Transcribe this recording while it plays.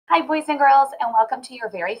Hi boys and girls, and welcome to your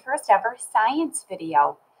very first ever science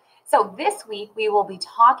video. So this week we will be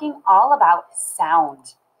talking all about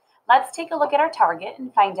sound. Let's take a look at our target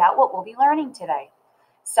and find out what we'll be learning today.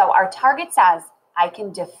 So our target says, I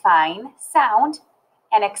can define sound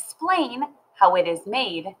and explain how it is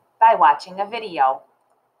made by watching a video.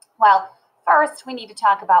 Well, first we need to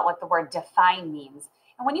talk about what the word define means.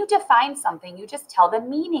 And when you define something, you just tell the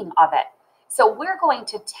meaning of it. So we're going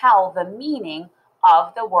to tell the meaning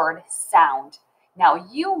of the word sound. Now,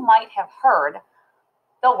 you might have heard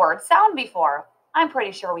the word sound before. I'm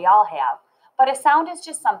pretty sure we all have. But a sound is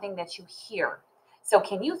just something that you hear. So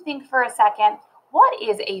can you think for a second, what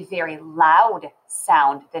is a very loud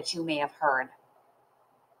sound that you may have heard?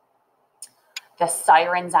 The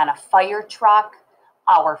sirens on a fire truck,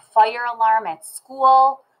 our fire alarm at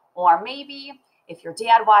school, or maybe if your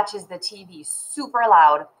dad watches the TV super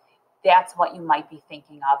loud, that's what you might be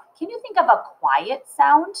thinking of. Can you think of a quiet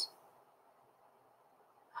sound?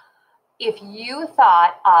 If you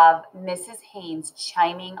thought of Mrs. Haynes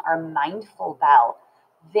chiming our mindful bell,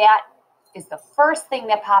 that is the first thing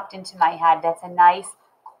that popped into my head. That's a nice,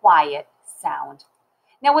 quiet sound.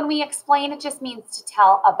 Now, when we explain, it just means to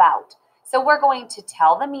tell about. So we're going to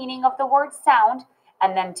tell the meaning of the word sound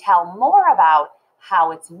and then tell more about how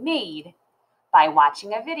it's made by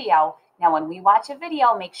watching a video. Now, when we watch a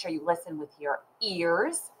video, make sure you listen with your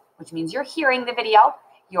ears, which means you're hearing the video,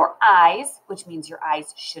 your eyes, which means your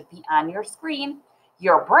eyes should be on your screen,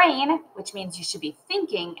 your brain, which means you should be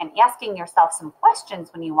thinking and asking yourself some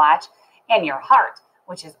questions when you watch, and your heart,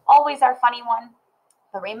 which is always our funny one.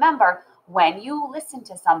 But remember, when you listen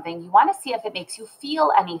to something, you want to see if it makes you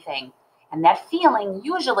feel anything. And that feeling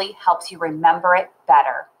usually helps you remember it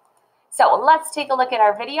better. So let's take a look at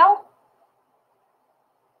our video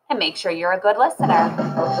and make sure you're a good listener.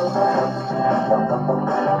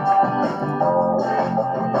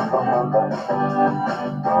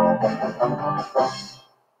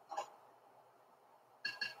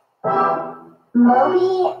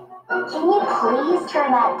 Moby, can you please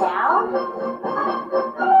turn that down?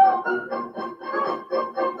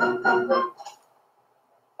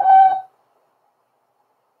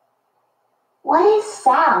 What is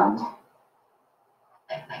sound?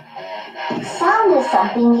 Sound is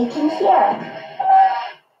something you can hear.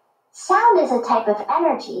 Sound is a type of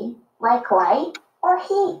energy, like light or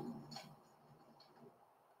heat.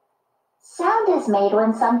 Sound is made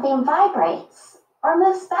when something vibrates or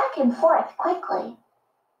moves back and forth quickly.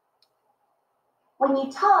 When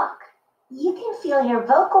you talk, you can feel your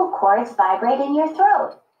vocal cords vibrate in your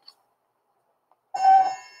throat.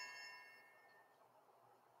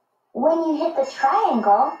 When you hit the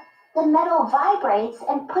triangle, the metal vibrates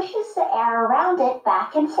and pushes the air around it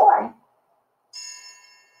back and forth.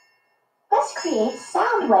 This creates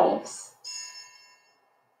sound waves.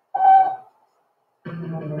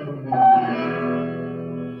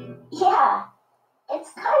 Yeah,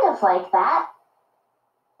 it's kind of like that.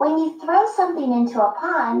 When you throw something into a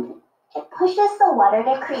pond, it pushes the water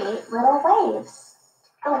to create little waves.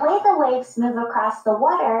 The way the waves move across the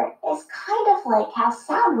water is kind of like how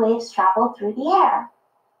sound waves travel through the air.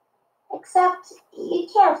 Except you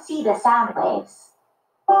can't see the sound waves.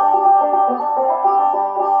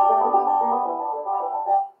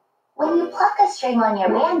 When you pluck a string on your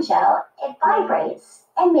banjo, it vibrates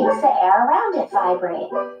and makes the air around it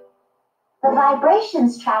vibrate. The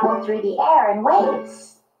vibrations travel through the air in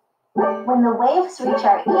waves. When the waves reach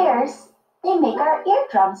our ears, they make our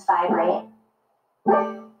eardrums vibrate. That's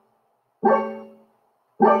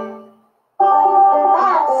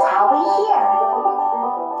how we hear.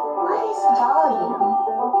 What is volume?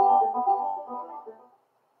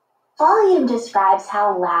 Volume describes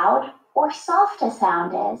how loud or soft a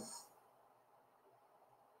sound is.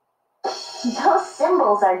 Those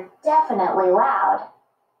cymbals are definitely loud.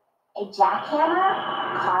 A jackhammer,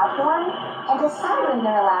 car horn, and a siren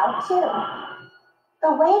are loud too.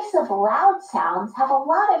 The waves of loud sounds have a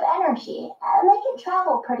lot of energy and they can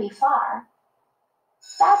travel pretty far.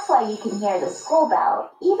 That's why you can hear the school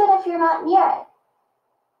bell even if you're not near it.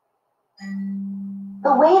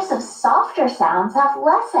 The waves of softer sounds have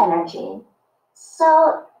less energy,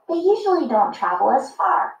 so they usually don't travel as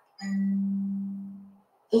far.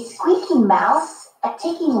 A squeaking mouse, a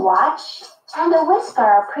ticking watch, and a whisper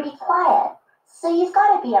are pretty quiet, so you've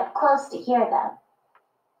got to be up close to hear them.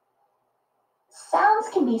 Sounds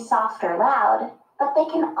can be soft or loud, but they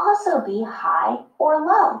can also be high or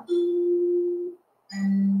low.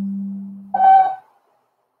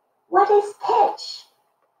 What is pitch?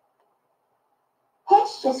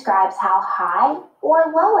 Pitch describes how high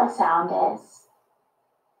or low a sound is.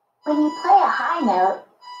 When you play a high note,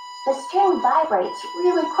 The string vibrates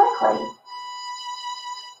really quickly.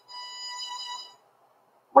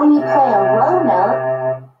 When you play a low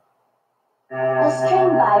note, the string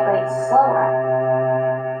vibrates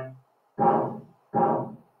slower.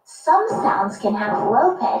 Some sounds can have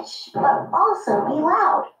low pitch, but also be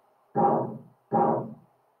loud.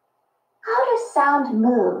 How does sound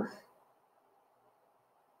move?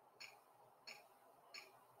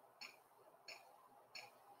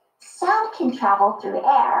 Sound can travel through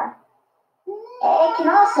air. It can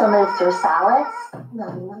also move through solids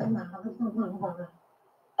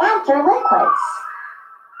and through liquids.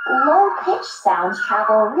 Low-pitched sounds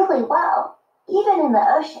travel really well, even in the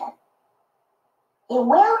ocean. A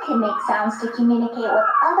whale can make sounds to communicate with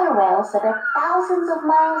other whales that are thousands of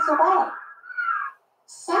miles away.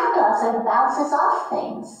 Sound also bounces off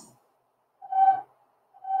things.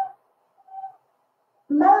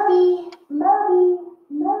 Moby, Moby,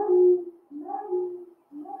 Moby, Moby,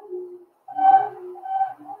 Moby.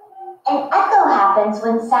 An echo happens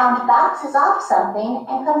when sound bounces off something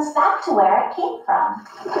and comes back to where it came from.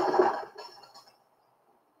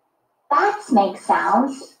 Bats make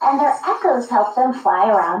sounds, and their echoes help them fly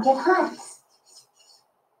around and hunt.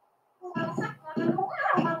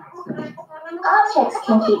 Objects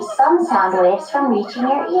can keep some sound waves from reaching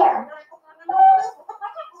your ear.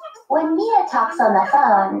 When Mia talks on the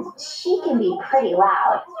phone, she can be pretty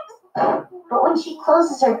loud. But when she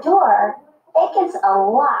closes her door, it gets a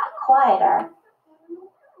lot quieter.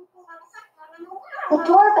 The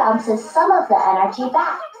door bounces some of the energy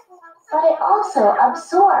back, but it also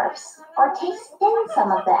absorbs or takes in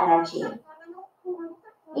some of the energy.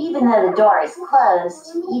 Even though the door is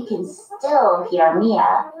closed, you can still hear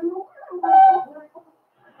Mia.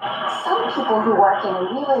 Some people who work in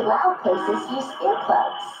really loud places use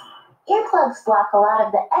earplugs. Earplugs block a lot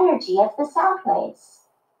of the energy of the sound waves.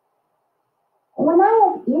 When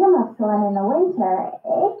I have earmuffs on in the winter,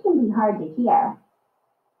 it can be hard to hear.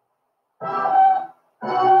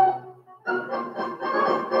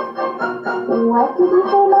 What did you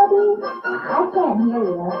say, Moby? I can't hear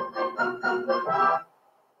you.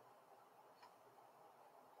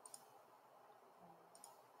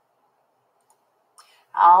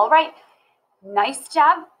 All right, nice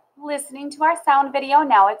job listening to our sound video.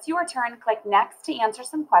 Now it's your turn. Click next to answer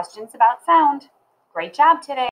some questions about sound. Great job today.